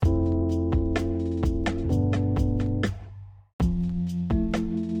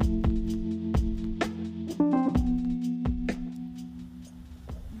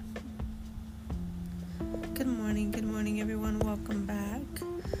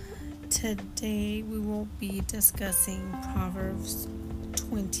Today we will be discussing Proverbs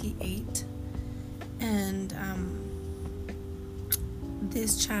 28, and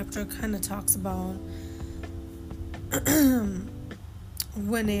this chapter kind of talks about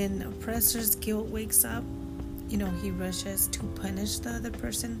when an oppressor's guilt wakes up, he rushes to punish the other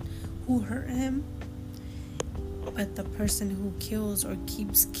person who hurt him. But the person who kills or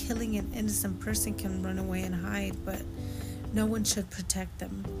keeps killing an innocent person can run away and hide, but no one should protect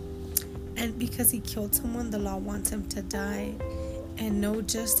them. And because he killed someone, the law wants him to die, and no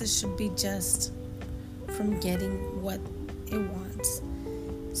justice should be just from getting what it wants.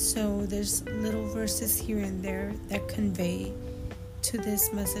 So there's little verses here and there that convey to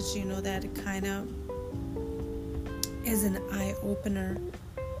this message, that it kind of is an eye-opener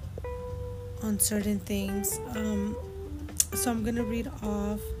on certain things. So I'm going to read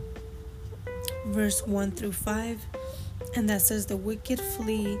off verse 1 through 5, and that says, "The wicked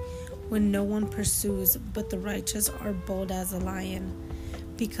flee when no one pursues, but the righteous are bold as a lion.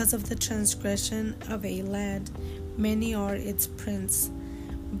 Because of the transgression of a land, many are its prince.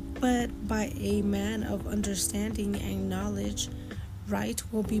 But by a man of understanding and knowledge, right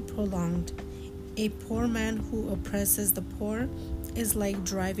will be prolonged. A poor man who oppresses the poor is like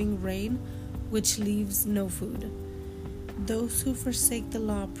driving rain, which leaves no food. Those who forsake the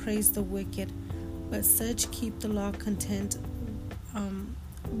law praise the wicked, but such keep the law content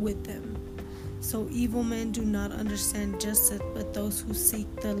with them. So evil men do not understand justice, but those who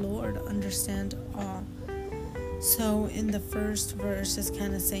seek the Lord understand all." So in the first verse, it's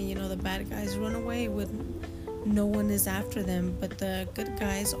kind of saying, the bad guys run away when no one is after them, but the good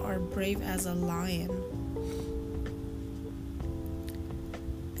guys are brave as a lion.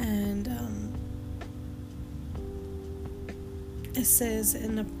 And it says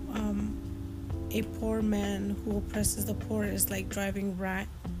a poor man who oppresses the poor is like driving rain,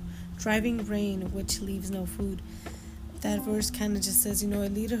 which leaves no food. That verse kind of just says, a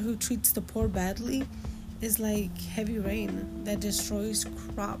leader who treats the poor badly is like heavy rain that destroys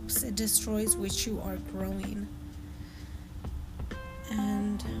crops. It destroys what you are growing.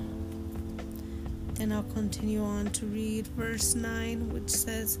 And then I'll continue on to read verse 9, which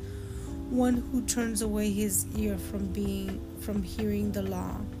says, "One who turns away his ear from hearing the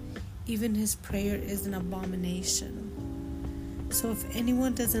law, even his prayer is an abomination." So if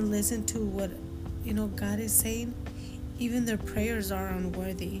anyone doesn't listen to what God is saying, even their prayers are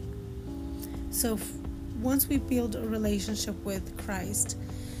unworthy. So once we build a relationship with Christ,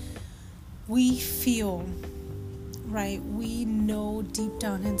 we feel right. We know deep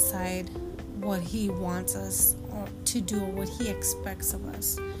down inside what He wants us to do, or what He expects of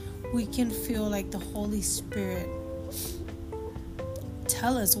us. We can feel like the Holy Spirit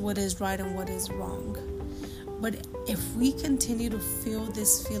tell us what is right and what is wrong. But if we continue to feel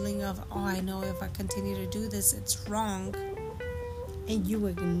this feeling of, I know if I continue to do this, it's wrong, and you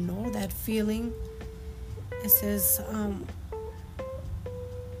ignore that feeling, it says,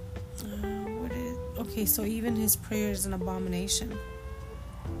 so even his prayer is an abomination.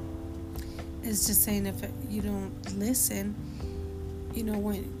 It's just saying if you don't listen,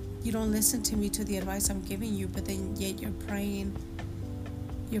 when you don't listen to me, to the advice I'm giving you, but then yet you're praying,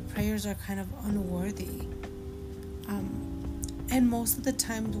 your prayers are kind of unworthy. And most of the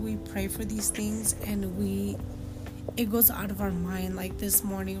time we pray for these things and it goes out of our mind. Like this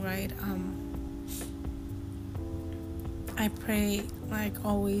morning, right? I pray, like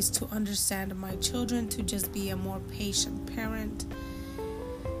always, to understand my children, to just be a more patient parent.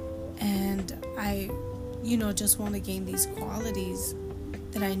 And I, just want to gain these qualities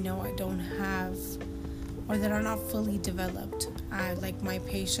that I know I don't have, or that are not fully developed. Like my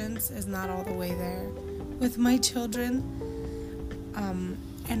patience is not all the way there with my children.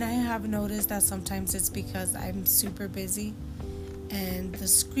 And I have noticed that sometimes it's because I'm super busy, and the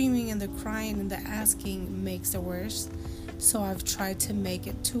screaming and the crying and the asking makes it worse. So I've tried to make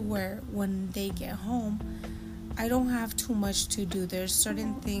it to where when they get home, I don't have too much to do. There's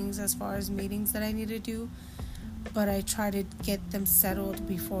certain things as far as meetings that I need to do, but I try to get them settled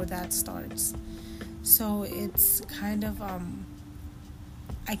before that starts. So it's kind of,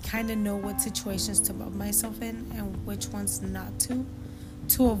 I kind of know what situations to put myself in and which ones not to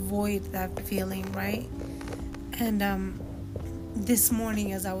avoid that feeling, right? And this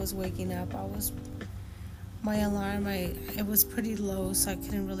morning as I was waking up, my alarm, it was pretty low, so I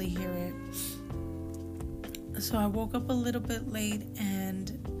couldn't really hear it. So I woke up a little bit late,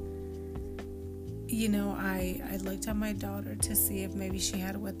 and I looked at my daughter to see if maybe she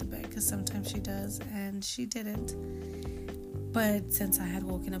had wet the bed, because sometimes she does, and she didn't. But since I had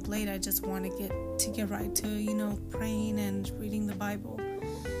woken up late, I just want to get right to praying and reading the Bible.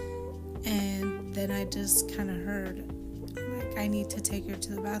 And then I just kind of heard, like, I need to take her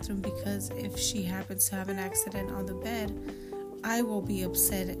to the bathroom, because if she happens to have an accident on the bed, I will be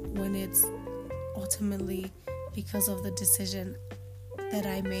upset when it's ultimately because of the decision that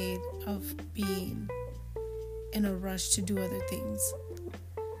I made of being in a rush to do other things.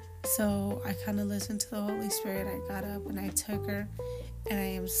 So I kind of listened to the Holy Spirit. I got up and I took her, and I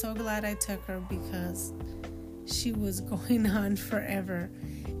am so glad I took her, because she was going on forever.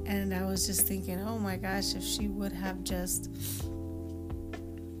 And I was just thinking, oh my gosh, if she would have just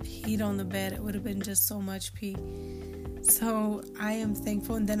peed on the bed, it would have been just so much pee. So I am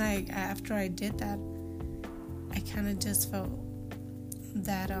thankful. And then after I did that, I kind of just felt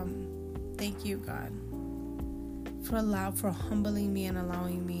that thank you, God, for humbling me and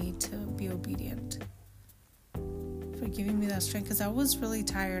allowing me to be obedient, for giving me that strength, because I was really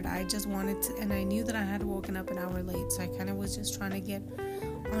tired. I just wanted to, and I knew that I had woken up an hour late, so I kind of was just trying to get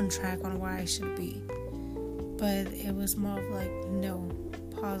on track on where I should be. But it was more of like, no,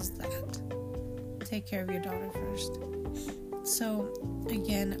 pause that, take care of your daughter first. So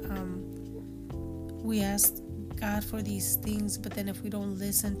again, we asked God for these things, but then if we don't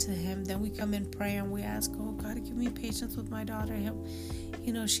listen to Him, then we come in prayer and we ask, oh God, give me patience with my daughter.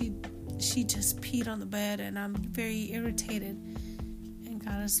 She just peed on the bed and I'm very irritated. And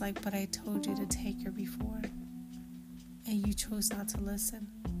God is like, but I told you to take her before, and you chose not to listen.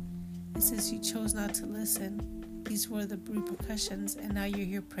 And since you chose not to listen, these were the repercussions, and now you're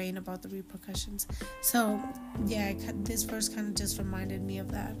here praying about the repercussions. So yeah, this verse kind of just reminded me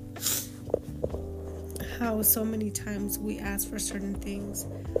of that. How so many times we ask for certain things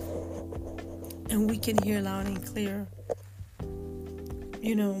and we can hear loud and clear,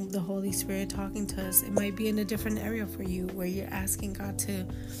 the Holy Spirit talking to us. It might be in a different area for you, where you're asking God to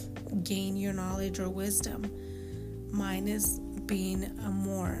gain your knowledge or wisdom. Mine is being a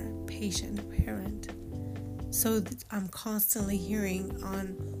more patient parent. So I'm constantly hearing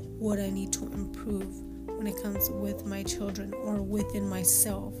on what I need to improve when it comes with my children or within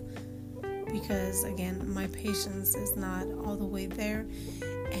myself. Because again, my patience is not all the way there,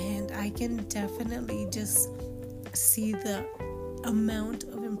 and I can definitely just see the amount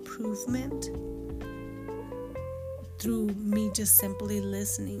of improvement through me just simply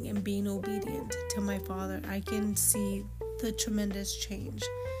listening and being obedient to my Father. I can see the tremendous change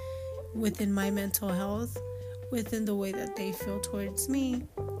within my mental health, within the way that they feel towards me.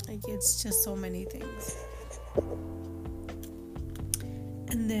 Like, it's just so many things.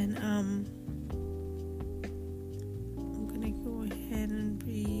 And then I'm gonna go ahead and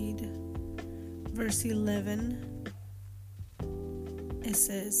read verse 11. It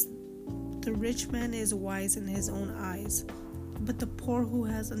says, the rich man is wise in his own eyes, but the poor who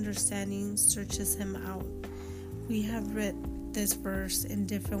has understanding searches him out. We have read this verse in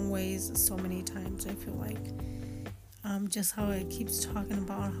different ways so many times, I feel like. Just how it keeps talking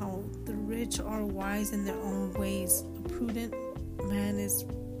about how the rich are wise in their own ways. A prudent man is,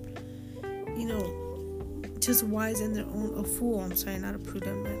 just wise in their own. A fool, I'm sorry, not a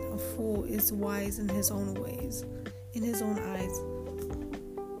prudent man. A fool is wise in his own ways, in his own eyes.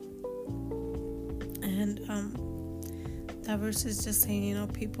 And that verse is just saying,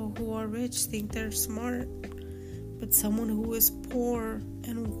 people who are rich think they're smart, but someone who is poor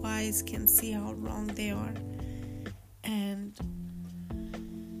and wise can see how wrong they are. And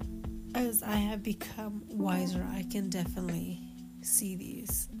as I have become wiser, I can definitely see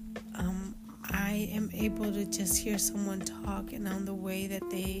these. I am able to just hear someone talk, and on the way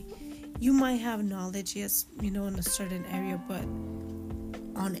that you might have knowledge, yes, in a certain area, but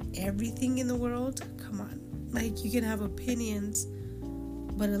on everything in the world, come on. Like, you can have opinions,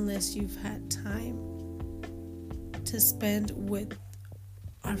 but unless you've had time to spend with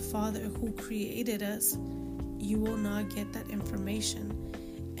our Father who created us, you will not get that information.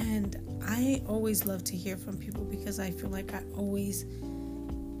 And I always love to hear from people, because I feel like I always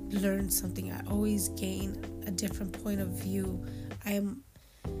learn something. I always gain a different point of view.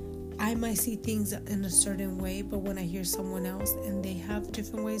 I might see things in a certain way, but when I hear someone else and they have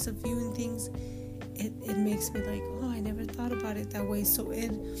different ways of viewing things, it makes me like, oh, I never thought about it that way. So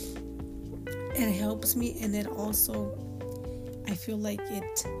it helps me, and it also, I feel like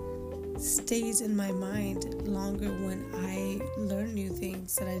it stays in my mind longer when I learn new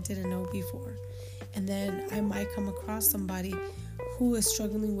things that I didn't know before. And then I might come across somebody who is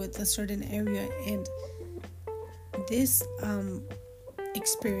struggling with a certain area, and this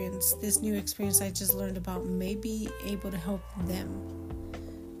new experience I just learned about may be able to help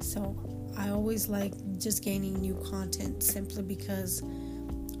them. So I always like just gaining new content, simply because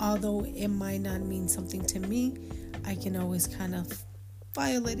although it might not mean something to me, I can always kind of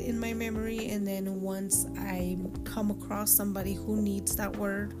file it in my memory, and then once I come across somebody who needs that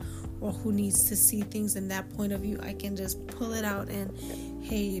word or who needs to see things in that point of view, I can just pull it out and,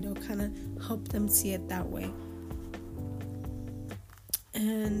 hey, kind of help them see it that way.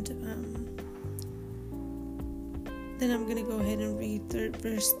 And then I'm going to go ahead and read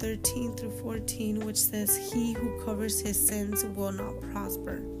verse 13 through 14, which says, "He who covers his sins will not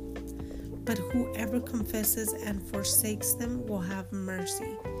prosper, but whoever confesses and forsakes them will have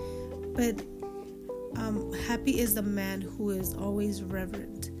mercy. But happy is the man who is always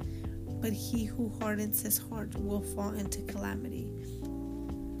reverent, but he who hardens his heart will fall into calamity."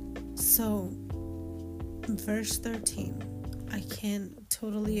 So, verse 13, I can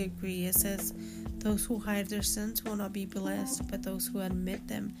totally agree. It says, "Those who hide their sins will not be blessed, but those who admit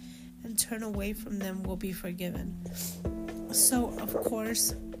them and turn away from them will be forgiven." So, of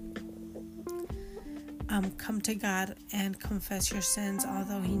course, come to God and confess your sins,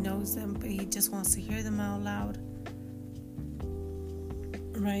 although He knows them, but He just wants to hear them out loud.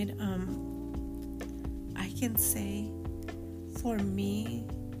 Right? I can say, for me,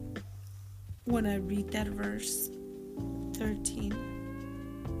 when I read that verse 13,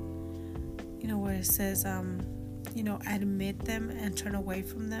 where it says, admit them and turn away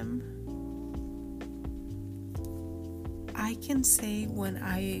from them. I can say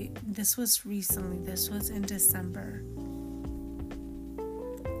this was in December,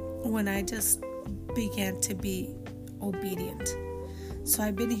 when I just began to be obedient. So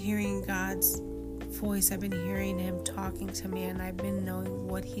I've been hearing God's voice, I've been hearing Him talking to me, and I've been knowing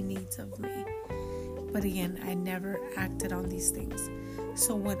what He needs of me. But again, I never acted on these things.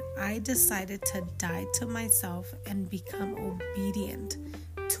 So when I decided to die to myself and become obedient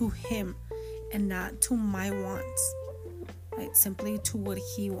to Him and not to my wants, right, simply to what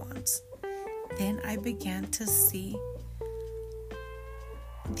He wants, then I began to see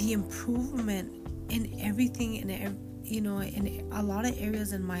the improvement in everything, in a lot of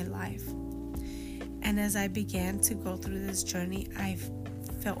areas in my life. And as I began to go through this journey, I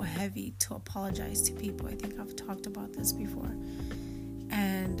felt heavy to apologize to people. I think I've talked about this before.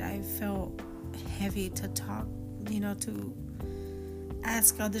 And I felt heavy to talk, to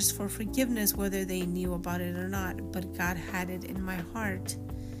ask others for forgiveness, whether they knew about it or not. But God had it in my heart.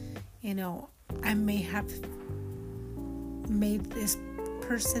 I may have made this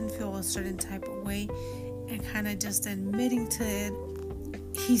person feel a certain type of way, and kind of just admitting to it,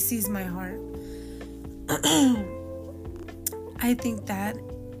 He sees my heart. I think that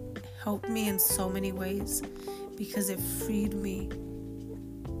helped me in so many ways, because it freed me.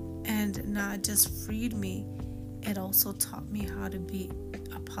 And not just freed me, it also taught me how to be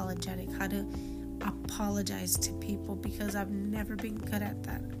apologetic, how to apologize to people, because I've never been good at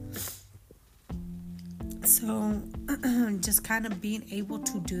that. So just kind of being able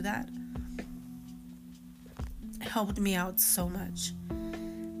to do that helped me out so much.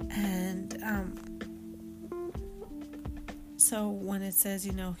 And so when it says,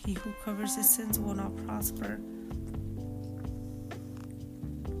 he who covers his sins will not prosper,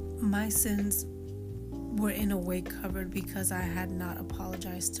 my sins were in a way covered because I had not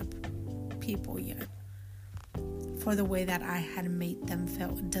apologized to people yet for the way that I had made them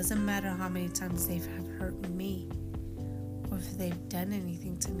feel. It doesn't matter how many times they have hurt me or if they've done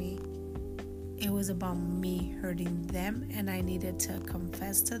anything to me. It was about me hurting them, and I needed to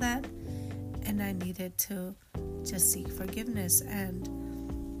confess to that, and I needed to just seek forgiveness. And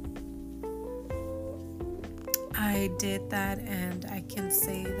I did that, and I can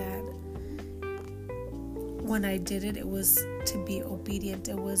say that when I did it, it was to be obedient.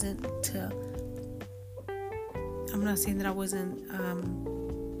 It wasn't to, I'm not saying that I wasn't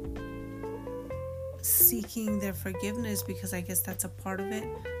seeking their forgiveness, because I guess that's a part of it.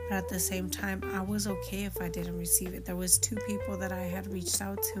 But at the same time, I was okay if I didn't receive it. There was 2 people that I had reached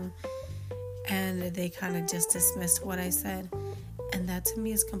out to, and they kind of just dismissed what I said. And that to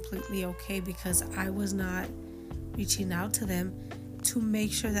me is completely okay, because I was not reaching out to them to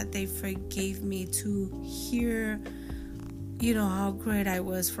make sure that they forgave me, to hear, how great I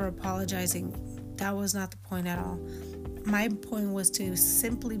was for apologizing. That was not the point at all. My point was to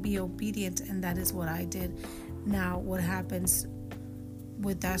simply be obedient, and that is what I did. Now, what happens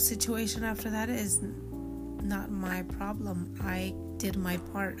with that situation after that is not my problem. I did my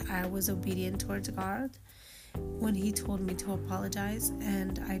part. I was obedient towards God when He told me to apologize,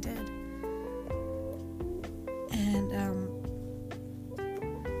 and I did. And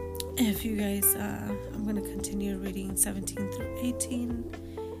if you guys, I'm going to continue reading 17 through 18.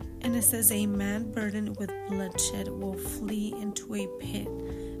 And it says, "A man burdened with bloodshed will flee into a pit.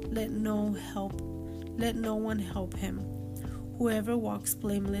 Let no one help him. Whoever walks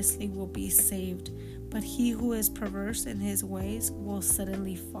blamelessly will be saved, but he who is perverse in his ways will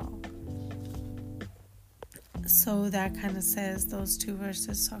suddenly fall. So that kind of says, those two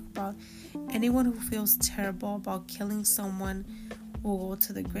verses talk about anyone who feels terrible about killing someone will go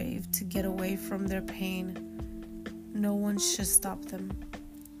to the grave to get away from their pain. No one should stop them.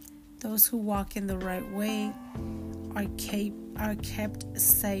 Those who walk in the right way are kept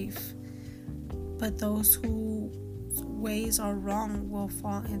safe, but those whose ways are wrong will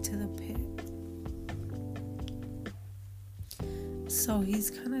fall into the pit. So he's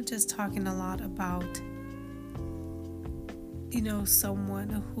kind of just talking a lot about, someone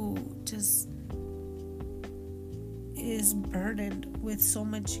who just is burdened with so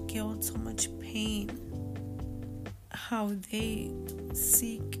much guilt, so much pain, how they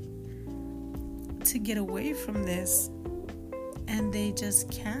seek to get away from this and they just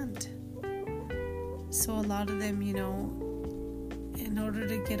can't. So a lot of them, in order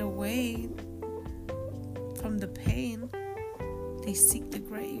to get away from the pain, they seek the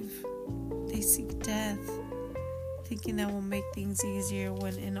grave, they seek death, thinking that will make things easier,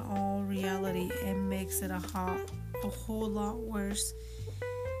 when in all reality it makes it a whole lot worse.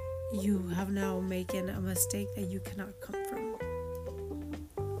 You have now making a mistake that you cannot come from.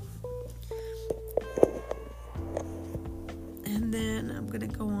 And then I'm going to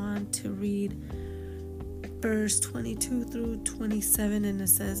go on to read verse 22 through 27, and it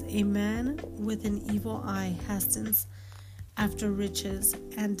says, "A man with an evil eye hastens after riches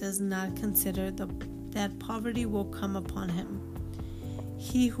and does not consider that poverty will come upon him.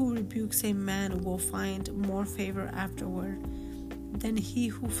 He who rebukes a man will find more favor afterward than he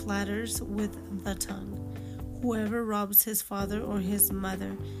who flatters with the tongue. Whoever robs his father or his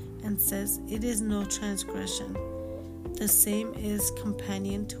mother and says, 'It is no transgression,' the same is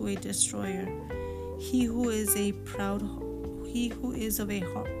companion to a destroyer. He who is of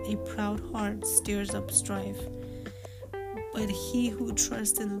a proud heart stirs up strife, but he who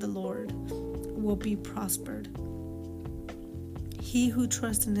trusts in the Lord will be prospered. He who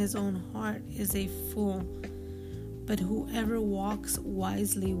trusts in his own heart is a fool, but whoever walks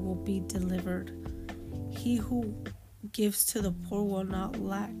wisely will be delivered. He who gives to the poor will not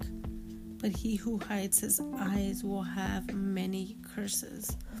lack, but he who hides his eyes will have many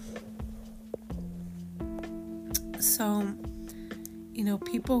curses." So,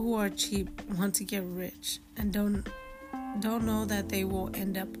 people who are cheap want to get rich and don't know that they will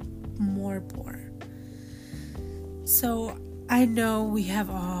end up more poor. So I know we have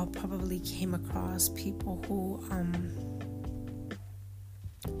all probably came across people who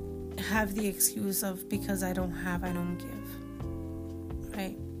have the excuse of, because I don't have, I don't give,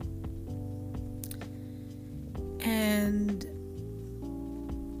 right? And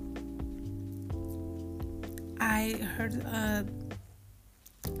I heard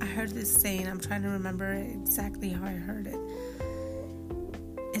this saying. I'm trying to remember exactly how I heard it.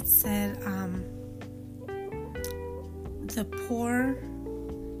 It said, the poor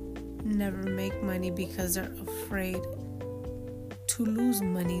never make money because they're afraid to lose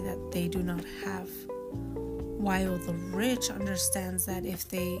money that they do not have, while the rich understands that if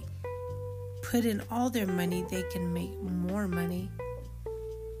they put in all their money, they can make more money.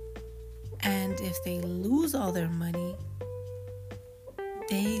 And if they lose all their money,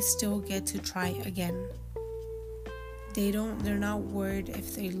 they still get to try again. They're not worried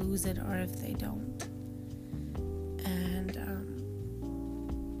if they lose it or if they don't. And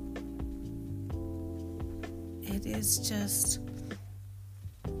it is just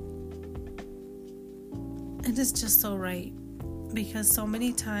so right, because so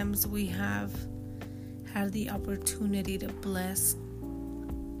many times we have had the opportunity to bless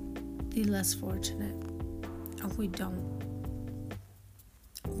the less fortunate, and we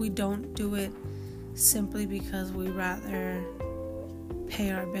don't do it simply because we rather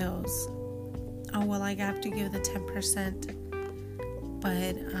pay our bills. Oh, well, I have to give the 10%,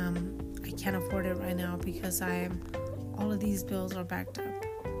 but I can't afford it right now because all of these bills are backed up.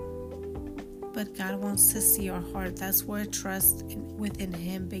 But God wants to see our heart. That's where trust within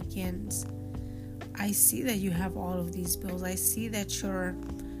Him begins. I see that you have all of these bills. I see that you're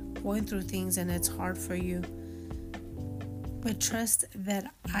going through things and it's hard for you. But trust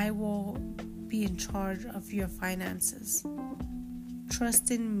that I will be in charge of your finances. Trust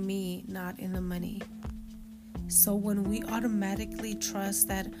in me, not in the money. So when we automatically trust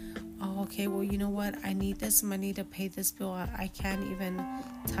that, oh, okay, well, you know what? I need this money to pay this bill. I can't even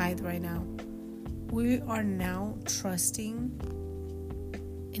tithe right now. We are now trusting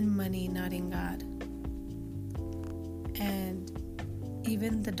in money, not in God. And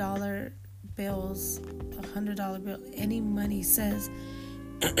even the dollar bills $100 bill, any money says,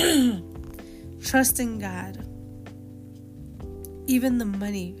 trust in God. Even the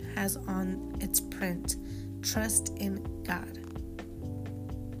money has on its print, trust in God.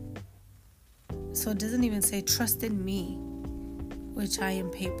 So it doesn't even say trust in me, which I am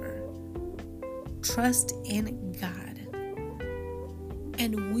paper. Trust in God.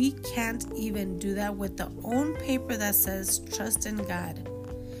 And we can't even do that with the own paper that says trust in God.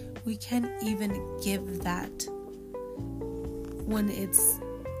 We can't even give that when it's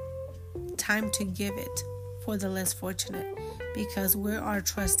time to give it for the less fortunate, because we are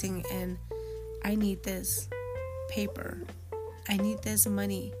trusting in, I need this paper, I need this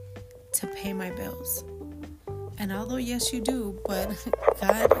money to pay my bills. And although yes you do, but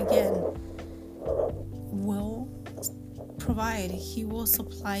God again will provide. He will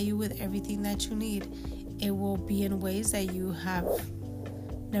supply you with everything that you need. It will be in ways that you have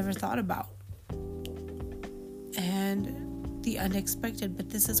never thought about, and the unexpected. But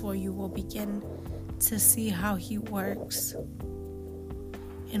this is where you will begin to see how He works.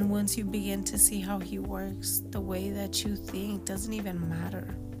 And once you begin to see how He works, the way that you think doesn't even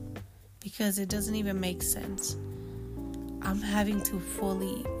matter, because it doesn't even make sense. I'm having to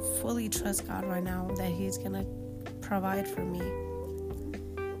fully trust God right now that He's gonna provide for me.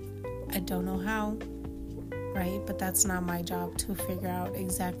 I don't know how, right? But that's not my job to figure out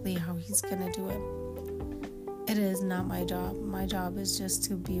exactly how He's gonna do it. It is not my job. My job is just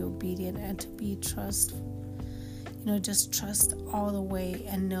to be obedient and to be just trust all the way,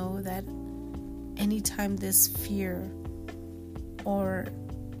 and know that anytime this fear or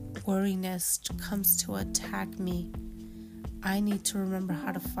worriness comes to attack me, I need to remember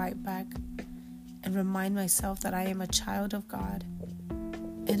how to fight back and remind myself that I am a child of God,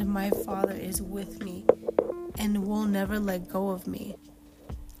 and my Father is with me and will never let go of me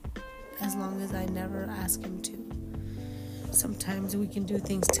as long as I never ask Him to. Sometimes we can do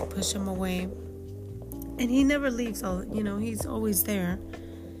things to push Him away, and He never leaves. He's always there,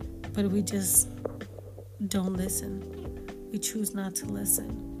 but we just don't listen. We choose not to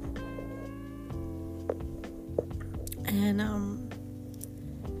listen. And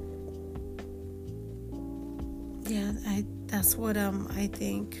that's what I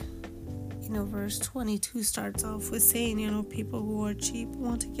think. Verse 22 starts off with saying, people who are cheap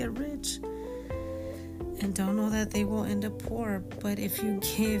want to get rich and don't know that they will end up poor. But if you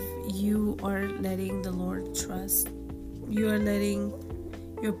give, you are letting the Lord trust. You're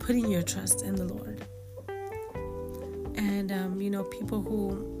putting your trust in the Lord. And people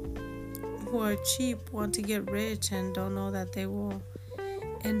who are cheap want to get rich and don't know that they will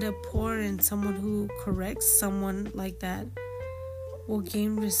end up poor, and someone who corrects someone like that will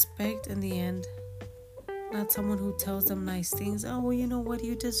gain respect in the end. Not someone who tells them nice things. Oh, well, you know what?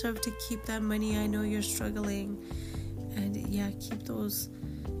 You deserve to keep that money. I know you're struggling. And yeah, keep those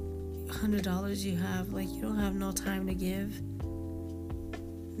 $100 you have. Like, you don't have no time to give.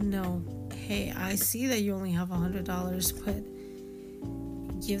 No. Hey, I see that you only have $100, but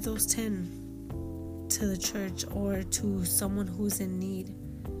give those 10 to the church or to someone who's in need.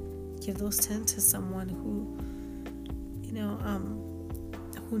 Give those 10 to someone who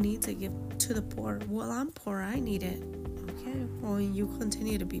needs to give to the poor. Well, I'm poor, I need it. Okay, well, you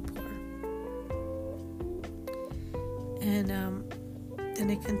continue to be poor. And then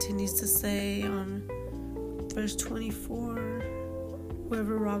it continues to say on verse 24,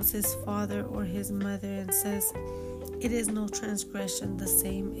 whoever robs his father or his mother and says, it is no transgression, the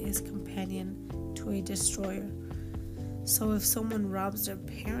same is companion to a destroyer. So if someone robs their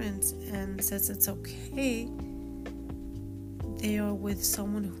parents and says it's okay, they are with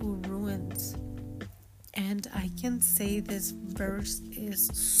someone who ruins. And I can say this verse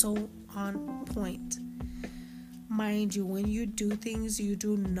is so on point. Mind you, when you do things, you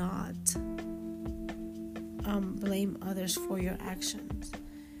do not blame others for your actions.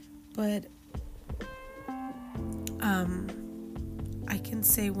 But I can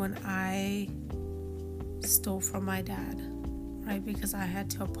say when I stole from my dad, right? Because I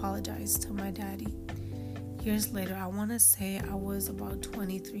had to apologize to my daddy. Years later, I want to say I was about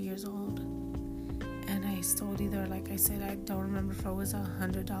 23 years old, and I stole either, like I said, I don't remember if it was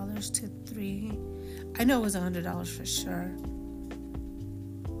 $100 to $3. I know it was $100 for sure,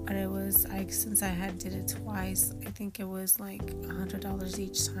 but it was since I did it twice, I think it was like $100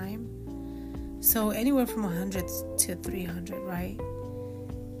 each time. So anywhere from 100 to 300, right?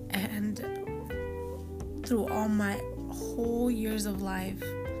 And through all my whole years of life,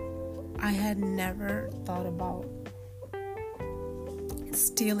 I had never thought about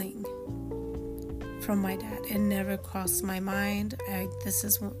stealing from my dad. It never crossed my mind. This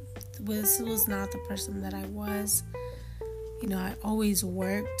is this was not the person that I was. I always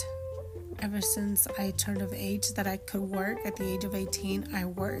worked. Ever since I turned of age that I could work, at the age of 18, I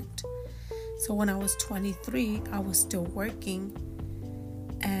worked. So when I was 23, I was still working.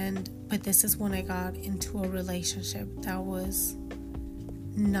 But this is when I got into a relationship that was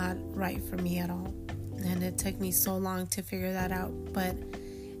not right for me at all. And it took me so long to figure that out. But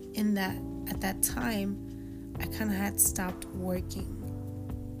at that time, I kind of had stopped working.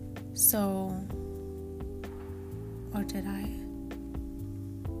 So, or did I?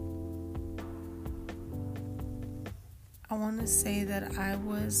 I want to say that I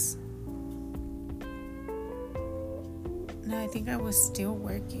think I was still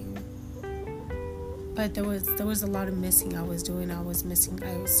working. But there was a lot of missing I was doing. I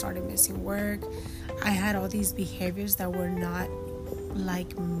started missing work. I had all these behaviors that were not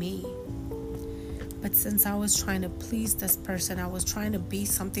like me. But since I was trying to please this person, I was trying to be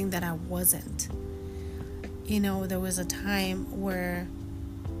something that I wasn't. There was a time where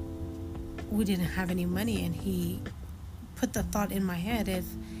we didn't have any money, and he put the thought in my head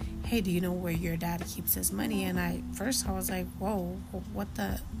hey, do you know where your dad keeps his money? And I was like, whoa, what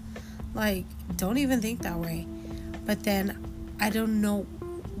the, don't even think that way. But then I don't know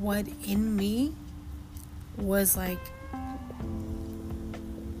what in me was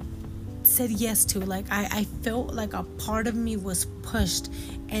said yes to. I felt like a part of me was pushed,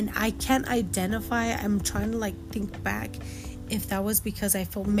 and I can't identify. I'm trying to think back if that was because I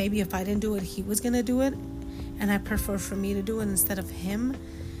felt maybe if I didn't do it, he was gonna do it, and I prefer for me to do it instead of him.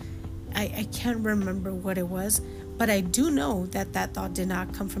 I can't remember what it was, but I do know that thought did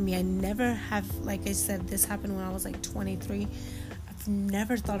not come from me. I never have, like I said, this happened when I was 23. I've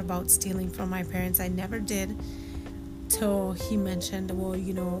never thought about stealing from my parents. I never did, till he mentioned, well, do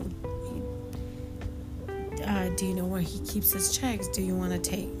you know where he keeps his checks? Do you want to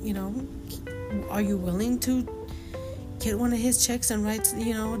take, are you willing to get one of his checks and write,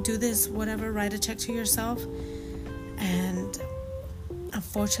 do this, whatever, write a check to yourself? And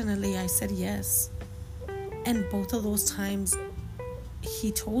unfortunately, I said yes. And both of those times,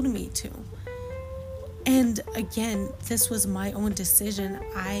 he told me to. And again, this was my own decision.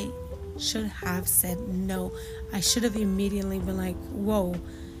 I should have said no. I should have immediately been like, whoa,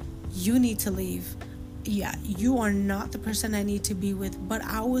 you need to leave. Yeah, you are not the person I need to be with. But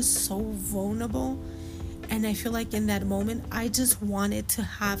I was so vulnerable. And I feel like in that moment, I just wanted to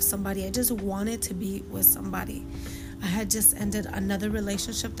have somebody. I just wanted to be with somebody. I had just ended another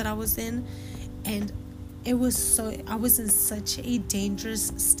relationship that I was in, and I was in such a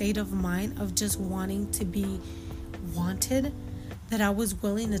dangerous state of mind of just wanting to be wanted that I was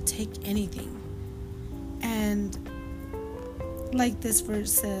willing to take anything. And like this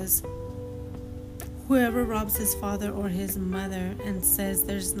verse says, whoever robs his father or his mother and says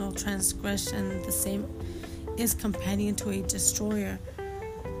there's no transgression, the same is companion to a destroyer.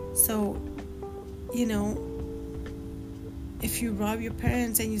 So, if you rob your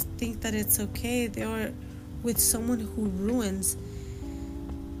parents and you think that it's okay, they are with someone who ruins.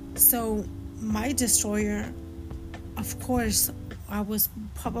 So my destroyer, of course, I was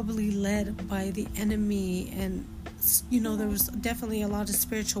probably led by the enemy, and there was definitely a lot of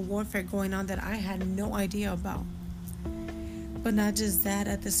spiritual warfare going on that I had no idea about. But not just that,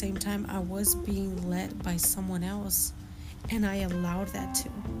 at the same time, I was being led by someone else, and I allowed that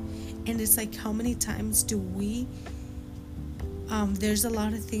too. And it's how many times do we there's a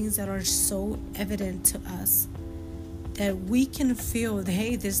lot of things that are so evident to us that we can feel,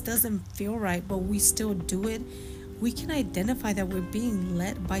 hey, this doesn't feel right, but we still do it. We can identify that we're being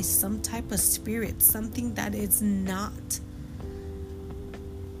led by some type of spirit, something that is not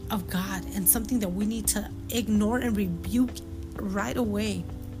of God, and something that we need to ignore and rebuke right away.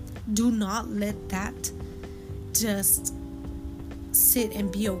 Do not let that just sit and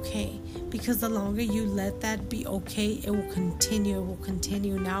be okay, because the longer you let that be okay, it will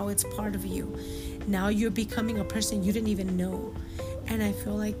continue. Now it's part of you. Now you're becoming a person you didn't even know. And I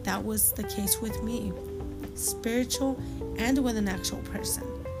feel like that was the case with me, spiritual and with an actual person.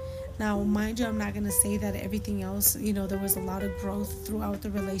 Now, mind you, I'm not going to say that everything else, there was a lot of growth throughout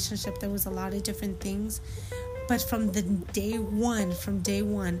the relationship. There was a lot of different things. But from day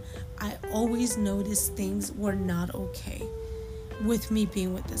one, I always noticed things were not okay with me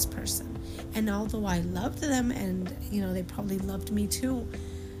being with this person. And although I loved them, and they probably loved me too,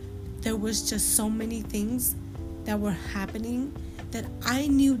 there was just so many things that were happening that I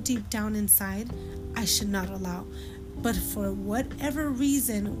knew deep down inside I should not allow. But for whatever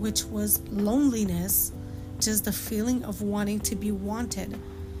reason, which was loneliness, just the feeling of wanting to be wanted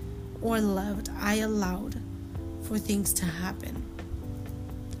or loved, I allowed for things to happen.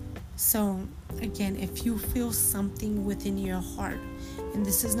 So again, if you feel something within your heart, and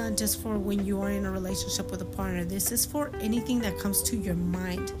this is not just for when you are in a relationship with a partner, this is for anything that comes to your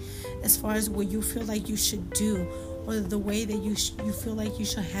mind as far as what you feel like you should do, or the way that you feel like you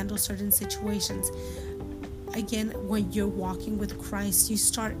should handle certain situations. Again, when you're walking with Christ, you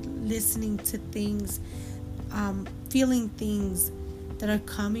start listening to things, feeling things that are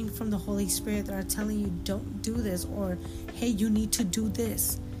coming from the Holy Spirit that are telling you don't do this, or hey, you need to do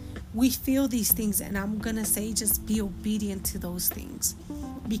this. We feel these things, and I'm gonna say just be obedient to those things,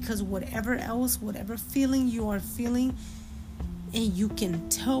 because whatever feeling you are feeling, and you can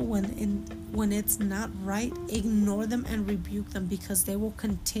tell when it's not right, ignore them and rebuke them, because they will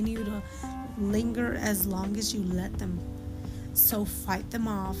continue to linger as long as you let them. So fight them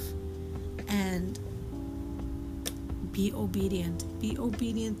off and be obedient. Be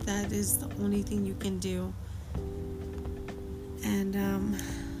obedient. That is the only thing you can do. And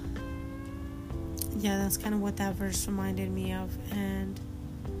yeah, that's kind of what that verse reminded me of. And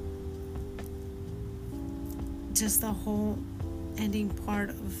just the whole ending part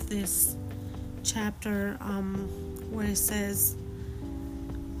of this chapter, where it says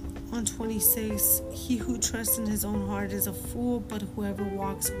on 26, he who trusts in his own heart is a fool, but whoever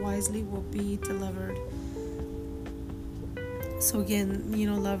walks wisely will be delivered. So again,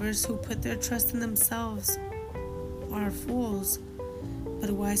 lovers who put their trust in themselves are fools, but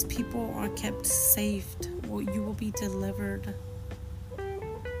wise people are kept safe. Well, you will be delivered.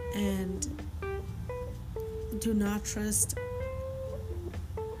 And do not trust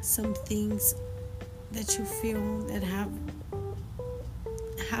some things that you feel that have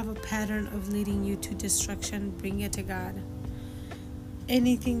a pattern of leading you to destruction. Bring it to God.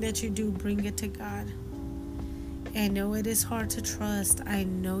 Anything that you do, bring it to God. I know it is hard to trust. I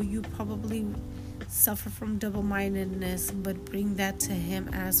know you probably suffer from double-mindedness, but bring that to Him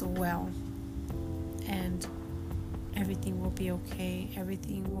as well, and everything will be okay.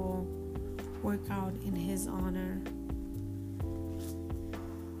 Everything will work out in His honor.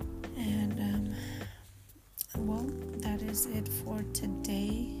 And well, that is it for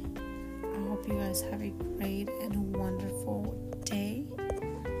today. I hope you guys have a great and wonderful day,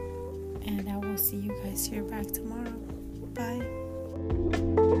 and I will see you guys here back tomorrow.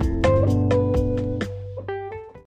 Bye.